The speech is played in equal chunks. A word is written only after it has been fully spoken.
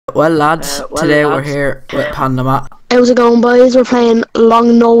Well lads, today we're here with Panda Matt. How's it going, boys? We're playing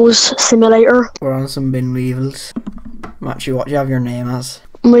Long Nose Simulator. We're on some bin Weevils. Matthew, what do you have your name as?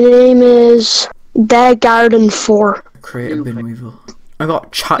 My name is Dead Garden 4. Create a bin Weevil. I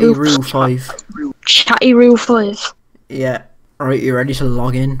got Chatty Roo 5. Chatty Roo 5. Yeah. Alright, you ready to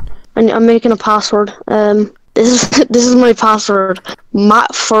log in? I'm making a password. This is my password.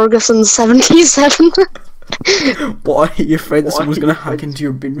 Matt Ferguson 77. What? Are you afraid that someone's gonna hack into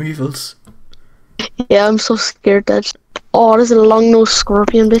your bin Weevils? Yeah, I'm so scared that. Oh, there's a long nose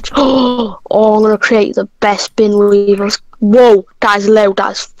scorpion, bitch. Oh, I'm gonna create the best bin Weevils. Whoa, that is loud.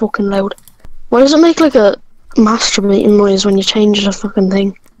 That is fucking loud. Why does it make like a masturbating noise when you change the fucking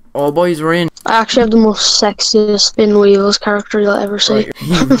thing? Oh, boys, we're in. I actually have the most sexiest bin Weevils character you'll ever see.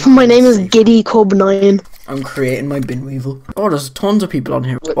 Right. My name is Giddy Cub 9. I'm creating my bin Weevil. Oh, there's tons of people on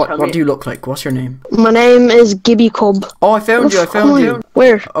here. What do you look like? What's your name? My name is Gibby Cub. Oh, I found you.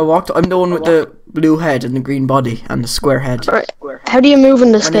 Where? I'm the one with the blue head and the green body and the square head. Right. How do you move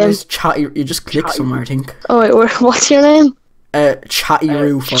in this My name game? is Chatty. You just click somewhere, I think. Oh wait, what's your name? Chatty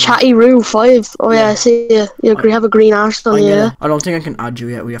Roo 5. Chatty Roo 5. Oh yeah, I see you. You have a green arse on you, yeah? I don't think I can add you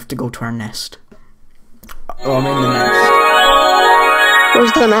yet. We have to go to our nest. Oh, I'm in the nest.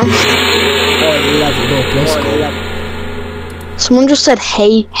 Where's the nest? Oh, level up. Let's go. Someone just said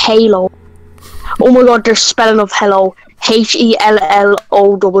hey, Halo. Oh my god, they're spelling of hello. HELLOW.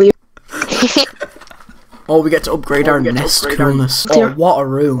 Oh, we get to upgrade our nest coolness. Oh, what a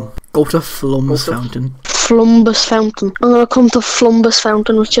room. Go to Flumbus Fountain. Flumbus Fountain. I'm gonna come to Flumbus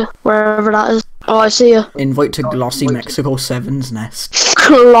Fountain with you, wherever that is. Oh, I see you. Invite to Glossy Mexico 7's nest.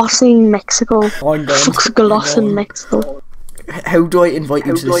 Glossy Mexico. I'm going. Fuck's Glossy Mexico. How do I invite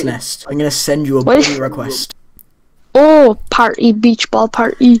you to this nest? I'm gonna send you a buddy request. Oh, party, beach ball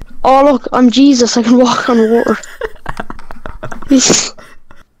party. Oh look, I'm Jesus, I can walk on water.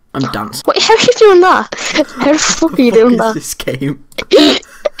 I'm dancing. Wait, how are you doing that? How the fuck are you doing that? This game.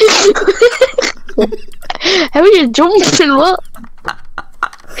 How are you jumping? What?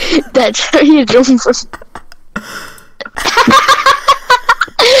 Dad, how are you jumping? How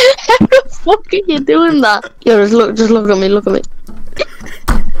the fuck are you doing that? Yo, just look at me, look at me.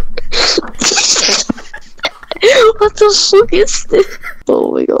 What the fuck is this?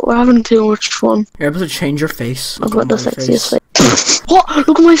 Oh my god, we're having too much fun. You're able to change your face. I've got the sexiest face. What?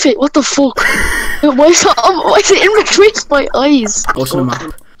 Look at my face. What the fuck? Why is it in between my eyes? Go to the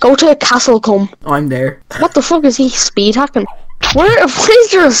map. Go to Castle Come. I'm there. What the fuck is he speed hacking? Where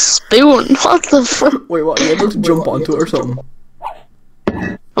is there a spoon? What the fuck? Wait, what? Are you able to jump onto it or something?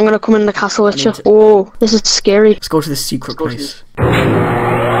 I'm gonna come in the castle with you. Oh, this is scary. Let's go to the secret place.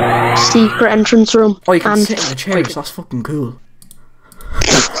 Secret entrance room. Oh, you can sit in the chairs. That's fucking cool.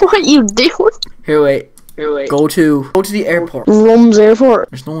 What are you doing? Here, wait. Go to the airport. Rum's airport.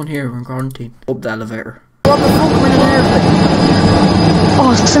 There's no one here. We're in quarantine. Up the elevator. What the fuck? I'm in an airplane.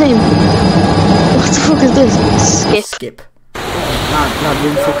 Oh, same. What the fuck is this? Skip. Lad,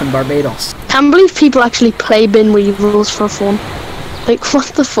 we're in fucking Barbados. Can't believe people actually play bin Weevils for fun. Like, what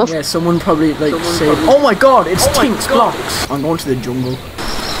the fuck? Yeah, someone probably said, oh my god, it's Tink's Blocks. I'm going to the jungle.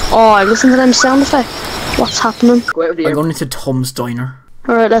 Oh, I listen to them sound effects. What's happening? I'm going into Tom's Diner.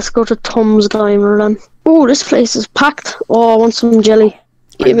 Alright, let's go to Tom's Diner then. Oh, this place is packed. Oh, I want some jelly.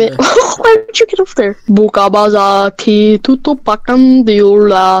 Give me. Why did you get up there? Buka baza ti tuto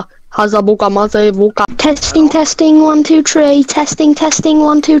pakandiola. Haza buka maze buka. Testing, 1, 2, 3. Testing,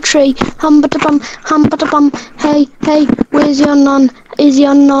 1, 2, 3. Hum-ba-da-bum. Hey, where's your nun? Is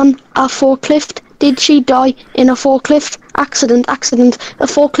your nun a forklift? Did she die in a forklift accident? A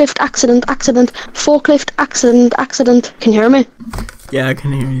forklift accident. Forklift accident. Can you hear me? Yeah, I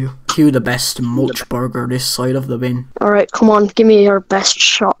can hear you. Cue the best mulch burger this side of the bin. Alright, come on, give me your best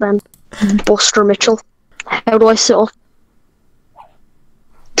shot then. Buster Mitchell. How do I sit up?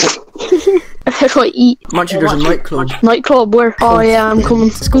 How do I eat? Actually, there's a nightclub. Nightclub, where? Oh yeah, I'm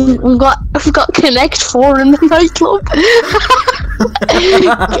coming. We've got Connect 4 in the nightclub.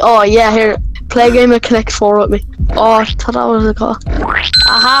 Oh yeah, here. Play a game of Connect 4 with me. Oh, I thought that was a call.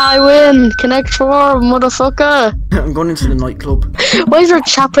 Aha, I win! Connect 4, motherfucker! I'm going into the nightclub. Why is there a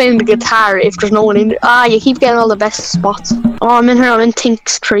chap playing the guitar if there's no one in there? Ah, you keep getting all the best spots. Oh, I'm in here, I'm in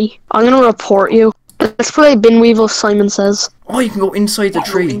Tink's tree. I'm gonna report you. Let's play Bin Weevil, Simon says. Oh, you can go inside the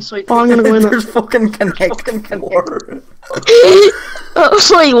tree. Oh, I'm gonna go in there. There's fucking Connect 4. I was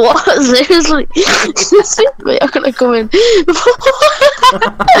like, what? Seriously? Wait, I'm gonna go in.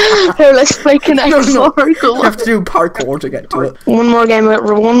 Here, let's play Connect 4. You have to do parkour to get to it. One more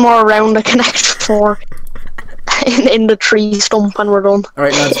round of Connect 4. In the tree stump and we're done.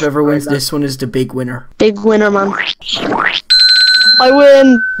 Alright lads, whoever wins this one is the big winner. Big winner, man. I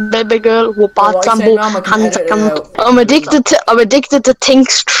win, baby girl. What I say now, I can edit it out. I'm addicted to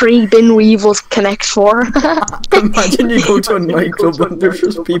Tinks 3 bin Weevils Connect 4. Imagine you go to a nightclub and there's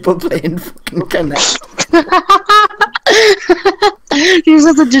just people playing fucking Connect. These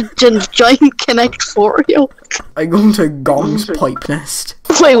are the giant Connect 4, yo. I go to Gong's pipe nest.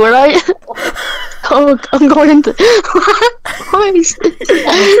 Wait, where are you? Oh, I'm going to. Why is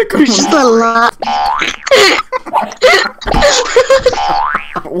there's just a lot.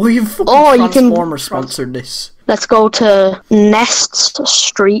 Well, you fucking Transformer sponsored this. Let's go to Nest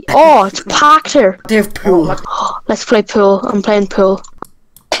Street. Oh, it's parked here. They have pool. Let's play pool. I'm playing pool.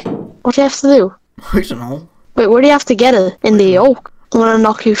 What do you have to do? I don't know. Wait, where do you have to get it? In the oak. I'm gonna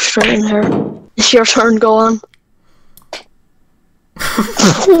knock you straight in here. It's your turn, go on.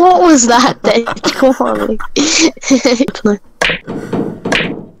 What was that, Dave? Come on.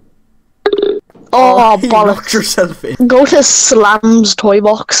 Oh, you bollocks. knocked yourself in. Go to Slam's toy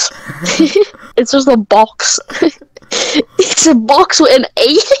box. It's just a box. It's a box with an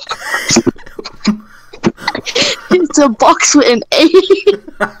A. It's a box with an A.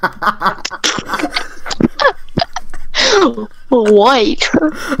 Why?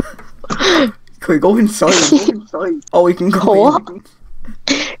 Can we go inside? Oh, we can go What? in.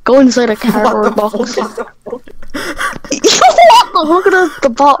 Go inside a cardboard box. Look at the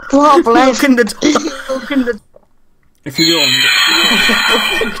top left. Look in the top. If you go on,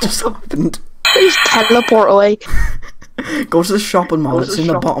 what just happened? Please teleport away. Go to the shopping mall. It's in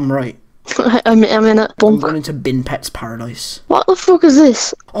the bottom right. I'm in a I'm bunk. going into Bin Pet's paradise. What the fuck is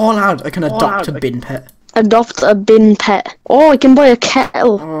this? Oh lad, I can adopt a Bin Pet. Adopt a bin pet. Oh, I can buy a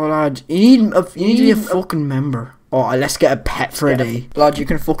kettle. Oh lad, you need to be a fucking member. Oh, let's get a pet for a day. Lad, you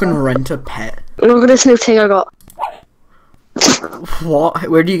can fucking rent a pet. Look at this new thing I got. What?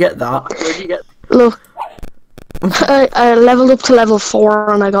 Where do you get that? Look. I leveled up to level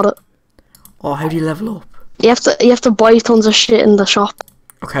 4 and I got it. Oh, how do you level up? You have to buy tons of shit in the shop.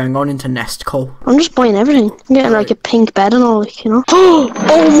 Okay, I'm going into Nestco. I'm just buying everything. I'm getting like a pink bed and all, like, you know.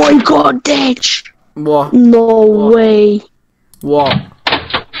 Oh my god, Ditch! What? No way. What?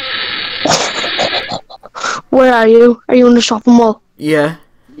 Where are you? Are you in the shopping mall? Yeah.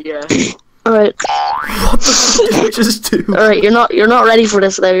 Alright. What the fuck did you just do? Alright, you're not ready for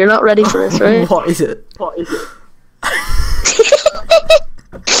this though. You're not ready for this, right? What is it?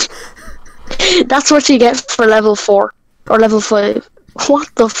 That's what you get for level 4 or level 5. What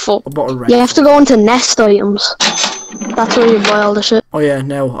the fuck? You have to go into nest items. That's where you buy all the shit. Oh yeah,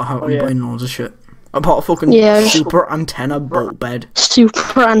 now I'm buying loads of shit. I bought a fucking super antenna boat bed.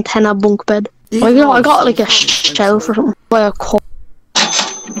 Super antenna bunk bed. I got like a shelf or something. Buy a cup.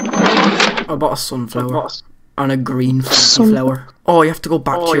 I bought a sunflower and a green flower. Oh, you have to go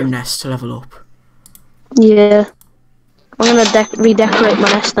back to your nest to level up. Yeah. I'm gonna redecorate my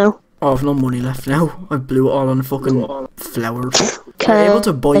nest now. Oh, I've no money left now. I blew it all on fucking flowers. Okay. I'm able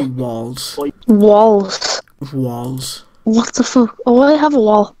to buy walls. Walls. Walls. What the fuck? Oh, I have a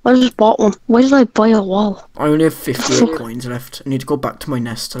wall. I just bought one. Why did I buy a wall? I only have 58 coins left. I need to go back to my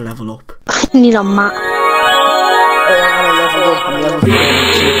nest to level up. I need a map.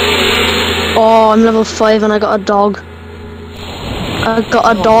 Oh, I'm level 5 and I got a dog. I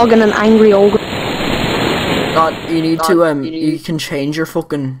got a dog and an angry ogre. You need to you can change your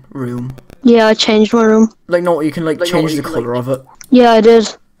fucking room. Yeah, I changed my room. Like no, you can change the colour of it. Yeah, I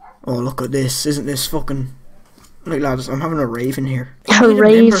did. Oh, look at this! Isn't this fucking? Like lads, I'm having a rave in here. A I need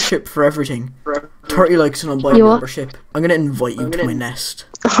rave? a membership for everything. 30 likes and I'll buy a membership. I'm gonna invite you to my nest.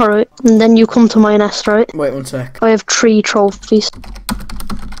 Alright, and then you come to my nest, right? Wait 1 sec. I have 3 trophies.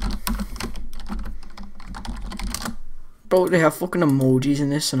 Bro, they have fucking emojis in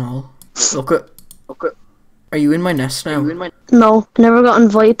this and all. Look at. Are you in my nest now? No, I never got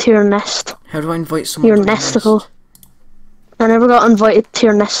invited to your nest. How do I invite someone Your to my nesticle. nest? I never got invited to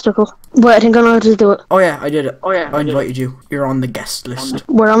your nesticle. But I think I know how to do it. Oh yeah, I did it. I invited you. You're on the guest list.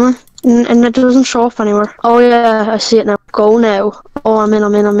 Where am I? And it doesn't show up anywhere. Oh yeah, I see it now. Go now. Oh, I'm in.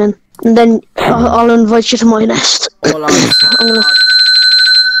 And then I'll invite you to my nest. Oh lads, I'm gonna...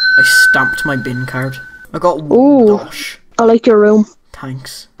 I stamped my bin card. I got Ooh. gosh. I like your room.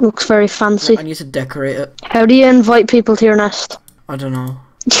 Thanks. Looks very fancy. I need to decorate it. How do you invite people to your nest? I don't know.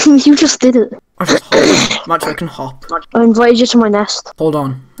 You just did it. I just hop. Match, I can hop. I invited you to my nest. Hold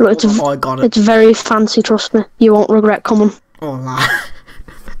on. Look, Oh, I got it. It's very fancy, trust me. You won't regret coming. Oh lad.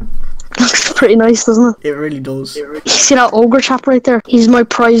 Looks pretty nice, doesn't it? It really does. You see that ogre chap right there? He's my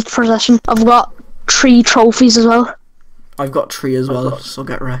prized possession. I've got 3 trophies as well. I've got 3 as well, so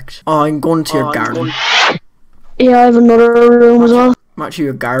get wrecked. Oh, I'm going to your garden. Yeah, I have another room as well. Actually,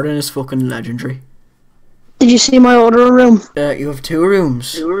 your garden is fucking legendary. Did you see my other room? You have 2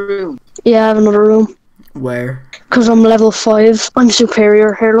 rooms. Yeah, I have another room. Where? Because I'm level 5. I'm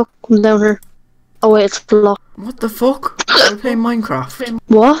superior. Here, look. I'm down here. Oh wait, it's blocked. What the fuck? They're playing Minecraft.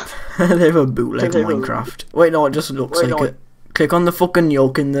 What? They have a bootleg Minecraft. Wait, no, it just looks like it. Click on the fucking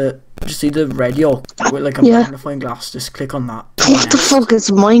yolk in the... Do you see the red yolk? With like a magnifying glass. Just click on that. What the fuck is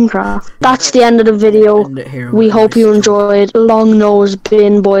Minecraft? That's the end of the video. End it here We with hope you nice enjoyed. Long nose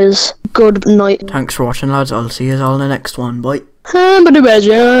bin, boys. Good night. Thanks for watching, lads. I'll see you all in the next one. Bye.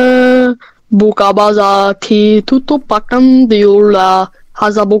 Buka baza ti tuto pakan diula.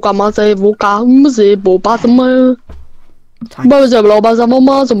 Haza buka maze buka mze bobazma. Thanks. Baza baza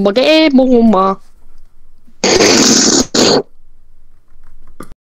mama zumba ke mama.